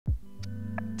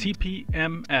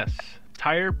TPMS,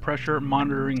 Tire Pressure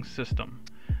Monitoring System.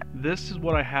 This is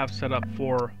what I have set up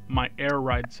for my air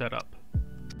ride setup.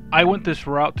 I went this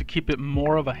route to keep it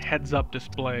more of a heads-up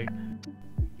display.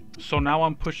 So now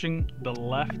I'm pushing the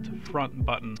left front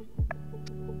button.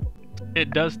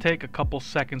 It does take a couple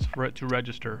seconds for it to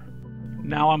register.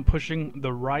 Now I'm pushing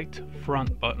the right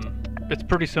front button. It's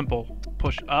pretty simple.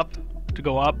 Push up to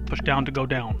go up, push down to go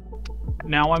down.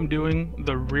 Now I'm doing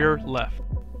the rear left.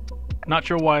 Not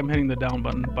sure why I'm hitting the down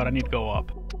button, but I need to go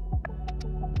up.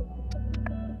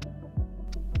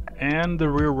 And the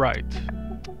rear right.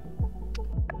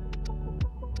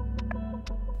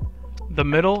 The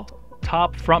middle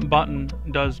top front button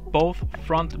does both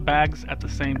front bags at the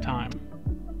same time.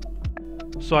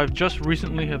 So I've just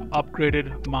recently have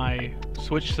upgraded my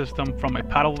switch system from a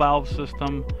paddle valve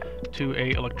system to a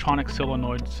electronic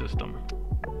solenoid system.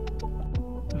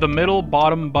 The middle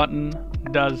bottom button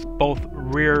does both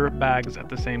rear bags at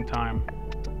the same time.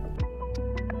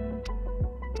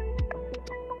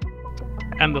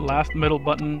 And the last middle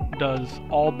button does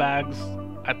all bags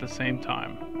at the same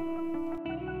time.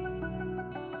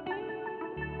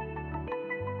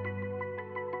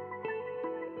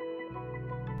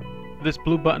 This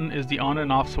blue button is the on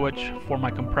and off switch for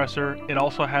my compressor. It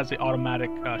also has the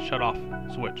automatic shut-off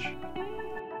switch.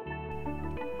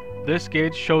 This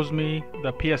gauge shows me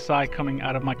the PSI coming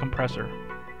out of my compressor.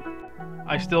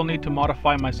 I still need to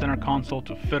modify my center console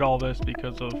to fit all this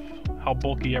because of how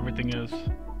bulky everything is.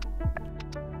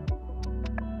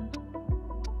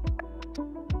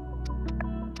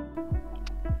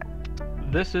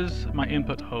 This is my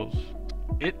input hose.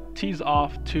 It tees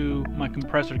off to my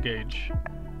compressor gauge.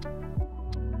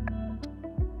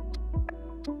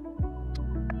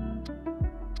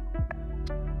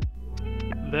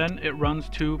 Then it runs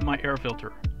to my air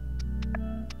filter.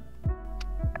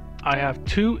 I have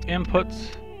two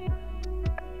inputs,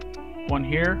 one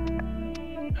here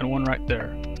and one right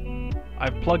there.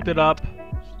 I've plugged it up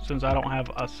since I don't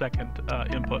have a second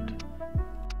input.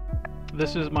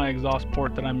 This is my exhaust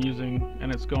port that I'm using,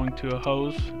 and it's going to a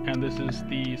hose, and this is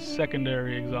the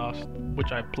secondary exhaust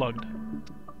which I plugged.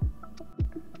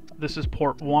 This is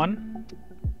port 1,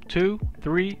 2,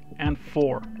 3, and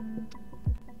 4.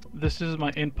 This is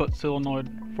my input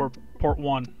solenoid for port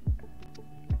 1,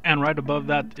 and right above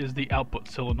that is the output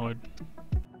solenoid.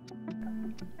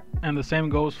 And the same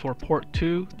goes for port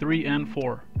 2, 3, and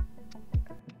 4.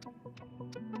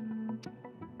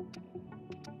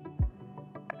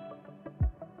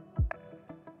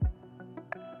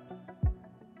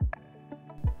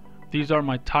 These are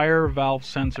my tire valve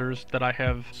sensors that I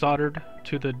have soldered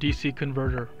to the DC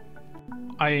converter.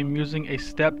 I am using a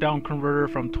step-down converter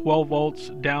from 12 volts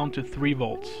down to 3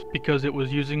 volts because it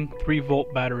was using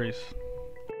 3-volt batteries.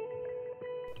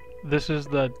 This is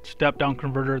the step-down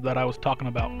converter that I was talking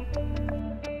about.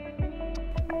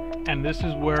 And this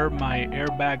is where my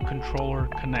airbag controller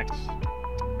connects.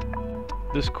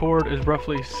 This cord is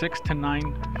roughly 6 to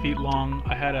 9 feet long.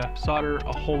 I had to solder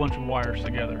a whole bunch of wires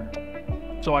together.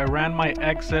 So I ran my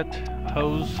exit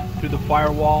hose through the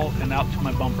firewall and out to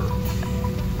my bumper.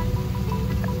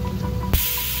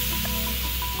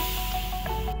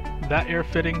 That air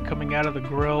fitting coming out of the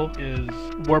grill is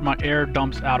where my air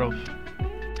dumps out of.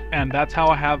 And that's how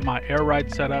I have my air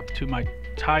ride set up to my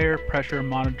tire pressure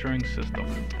monitoring system.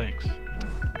 Thanks.